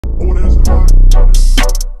We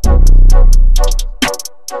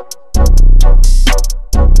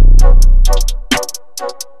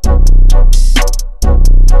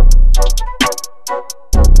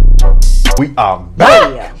are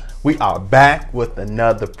back. Yeah. We are back with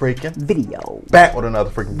another freaking video. Back with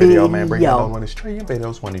another freaking video, man. Bringing you one of these trillion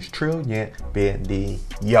videos, one of these trillion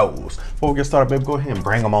videos. Before we get started, baby, go ahead and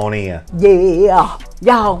bring them on in. Yeah.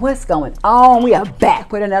 Y'all, what's going on? We are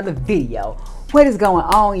back with another video. What is going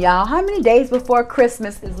on, y'all? How many days before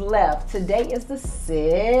Christmas is left? Today is the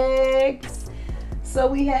 6th. So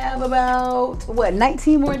we have about, what,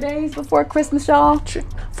 19 more days before Christmas, y'all?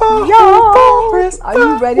 Y'all, are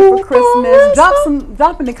you ready for Christmas?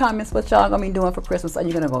 Drop in the comments what y'all gonna be doing for Christmas. Are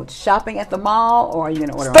you gonna go shopping at the mall or are you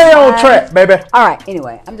gonna order Stay online? on track, baby. All right,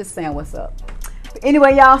 anyway, I'm just saying what's up. But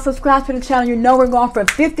anyway, y'all, subscribe to the channel. You know we're going for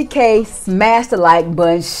 50K. Smash the like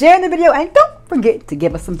button, share the video, and don't forget to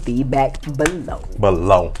give us some feedback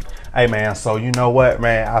below. Hey, man, so you know what,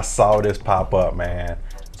 man? I saw this pop up, man.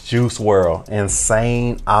 Juice WRLD,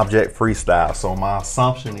 insane object freestyle. So my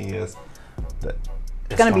assumption is that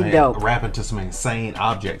it's gonna be dope. Rapping to some insane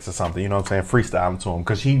objects or something. You know what I'm saying? Freestyling to him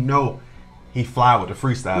because he fly with the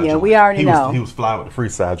freestyle. Yeah, joint. we already know he was fly with the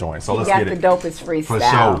freestyle joint. So let's get it. He got the dopest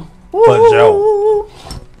freestyle for sure. For sure.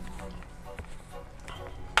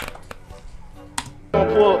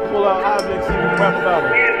 Pull out objects and rap about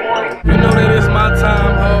it. You know that it's my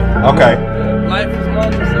time, ho. Okay. Life is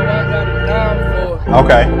money, so I got it down for it.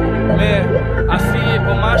 Okay. Man, I see it,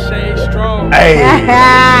 but my shade's strong. Hey.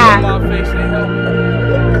 My face ain't helping.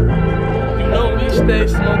 You know we stay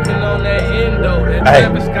smoking on that endo. That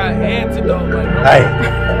Travis Scott antidote. Like,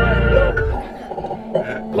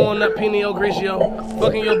 pulling up Pinot Grigio.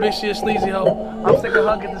 Fucking your bitch, she a sleazy hoe. I'm sick of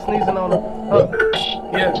her, get the sneezing on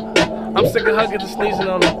her. Yeah. I'm sick of her, get the sneezing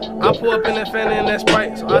on her. I pull up in that Fanta and that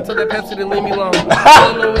Sprite, so I told that Pepsi to leave me alone.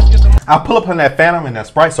 I pull up in that Phantom and that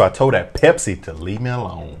Sprite, so I told that Pepsi to leave me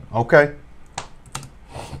alone. Okay.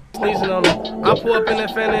 Sneezing on her. I pull up in that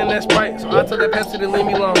Fanta and that Sprite, so I told that Pepsi to leave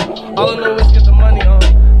me alone. All I know is get the money on.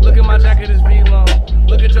 Look at my jacket, it's V-long.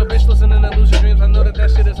 Look at your bitch listening to Lucid Dreams. I know that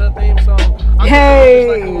shit is her theme song.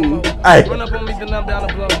 Hey. Run up on me, then I'm down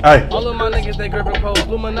to blow. Hey. All of my niggas, they gripping pole.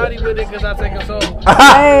 Illuminati with it, cause I take a soul.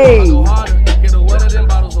 Hey. I go harder, get a wetter than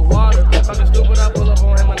bottles of water. Talking stupid, I pull up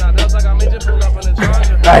on him and I dance like I made you pull up in the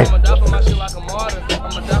charger. Hey. I'ma die for my shit like a martyr.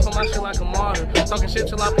 I'ma die for my shit like a martyr. Talking shit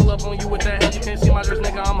till I pull up on you with that head. You can't see my dress,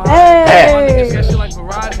 nigga, I'm high. Hey. My niggas get shit like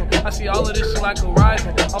Verizon. I see all of this shit like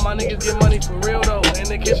Horizon. All my niggas get money for real though. In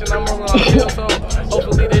the kitchen, I'm rolling on chill, so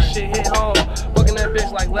hopefully this shit hit home. Fucking that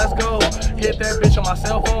bitch like, let's go. Hit that bitch on my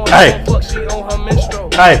cell phone. Hey. Fuck, she on her minstrel.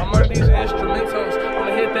 Hey. I murder these instrumentals.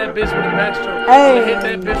 I'ma hit that bitch with a backstroke. Hey. I'ma hit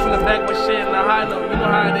that bitch from the back with shit and a high note. You know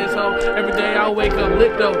how it is, ho. Every day I wake up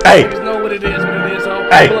lit though. Hey. Niggas know what it is, ho.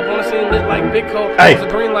 Hey. Pull up on the scene lit like Big Coke. Hey. It was a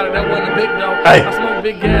green lighter, that wasn't a big dough. Hey. I smoke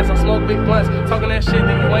big gas, I smoke big blunts. Talking that shit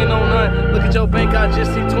that you ain't on none. Look at your bank, I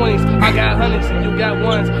just see 20s. I got hundreds and you got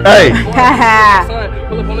ones. Hey.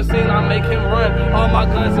 Pull up on the scene, I make him run. All my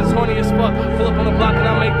guns is horny as fuck. Pull up on the block and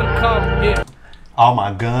I make them come. Yeah. All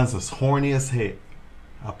my guns is horny as heck.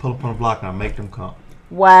 I pull up on the block and I make them come.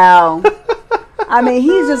 Wow. I mean,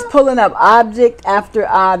 he's just pulling up object after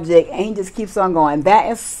object and he just keeps on going.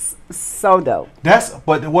 That is so dope.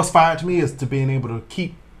 But what's fire to me is to being able to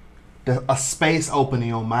keep a space open in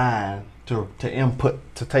your mind to input,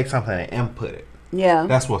 to take something and input it. Yeah.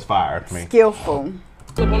 That's what's fire to me. Skillful.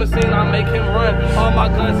 Pull up on the scene, I make him run. All my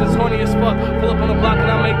guns is horny as fuck. Pull up on the block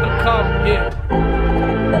and I make them come. Yeah.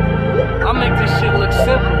 I make this shit look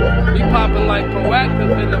simple. We popping like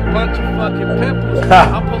proactive and a bunch of fucking pimples.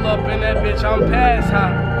 I pull up in that bitch, I'm past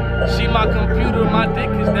high. She my computer, my dick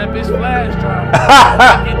is that bitch flash drive.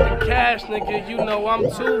 I get the cash, nigga, you know I'm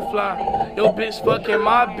too fly. Yo bitch fucking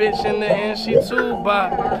my bitch in the end, she too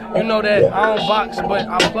by. You know that I don't box, but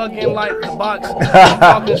I plug in like the box.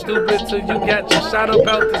 Talking stupid till you got your shot up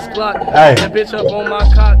out this Glock. Hey. That bitch up on my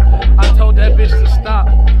cock. I told that bitch to stop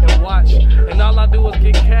and watch. And all I do is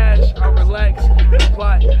get cash, I relax and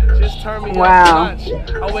plot. Just turn me up a notch.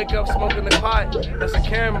 I wake up smoking the pot. That's a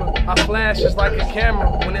camera. I flash just like a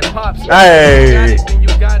camera when it pops. Hey. Then you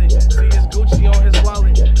got it. See his Gucci on his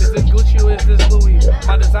wallet. Is this Gucci or is this Louis?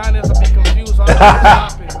 My designers will be confused. I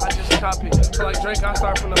just copy it. So like Drake, I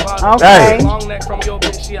start from the bottom. Okay. Long neck from your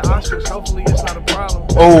bitch, she an ostrich. Hopefully it's not a problem.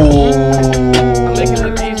 Oh. I make it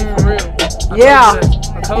look easy for real. Yeah.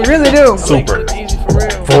 You really do. Super. It look easy for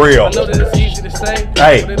real. For real. I know that it's easy to say,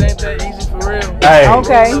 hey. But it ain't that easy for real. Hey.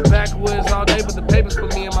 Okay. Backwoods all day, but the papers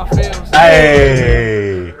put me in my fields.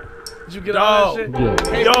 Hey. Did you get all that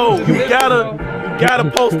shit? Yo, you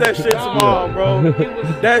gotta post that shit tomorrow, bro.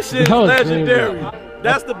 That shit is legendary.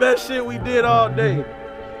 That's the best shit we did all day.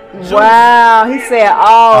 Wow, he said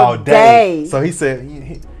all day. So he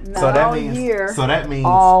said. So that means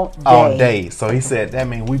all day. So he said that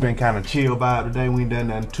means we've been kind of chill vibe today. We ain't done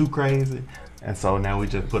nothing too crazy, and so now we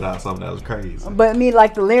just put out something that was crazy. But me,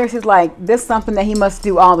 like the lyrics is like this something that he must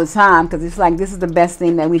do all the time because it's like this is the best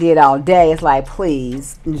thing that we did all day. It's like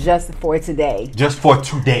please, just for today. Just for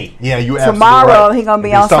today. Yeah, you. Tomorrow right. he gonna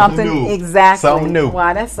be on something new. exactly. Something new.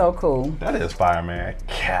 Wow, that's so cool. That is fire, man.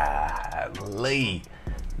 Golly.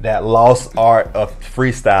 That lost art of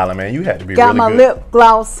freestyling, man. You had to be Got really my good. lip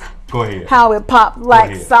gloss. Go ahead. How it popped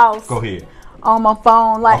like sauce. Go ahead. On my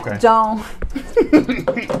phone like Joan.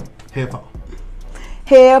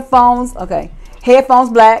 Headphones. Okay. Headphones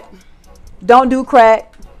black. Don't do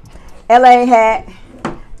crack. LA hat.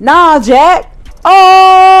 Nah, Jack.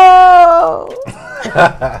 Oh.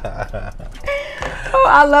 Oh,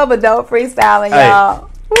 I love a dope freestyling, y'all.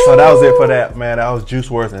 So that was it for that, man. That was Juice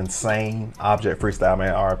WRLD'S insane object freestyle,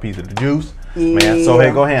 man. RIP to the Juice, man. So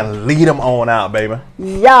hey, go ahead and lead them on out, baby.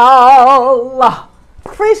 Y'all,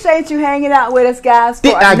 appreciate you hanging out with us, guys,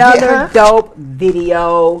 for another dope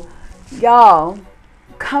video. Y'all,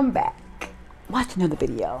 come back, watch another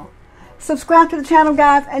video. Subscribe to the channel,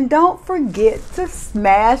 guys, and don't forget to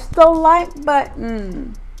smash the like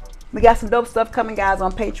button. We got some dope stuff coming, guys,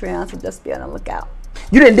 on Patreon, so just be on the lookout.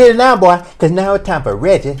 You done did it now, boy, because now it's time for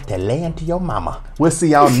Reggie to lay into your mama. We'll see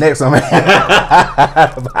y'all next one, man.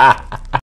 Bye.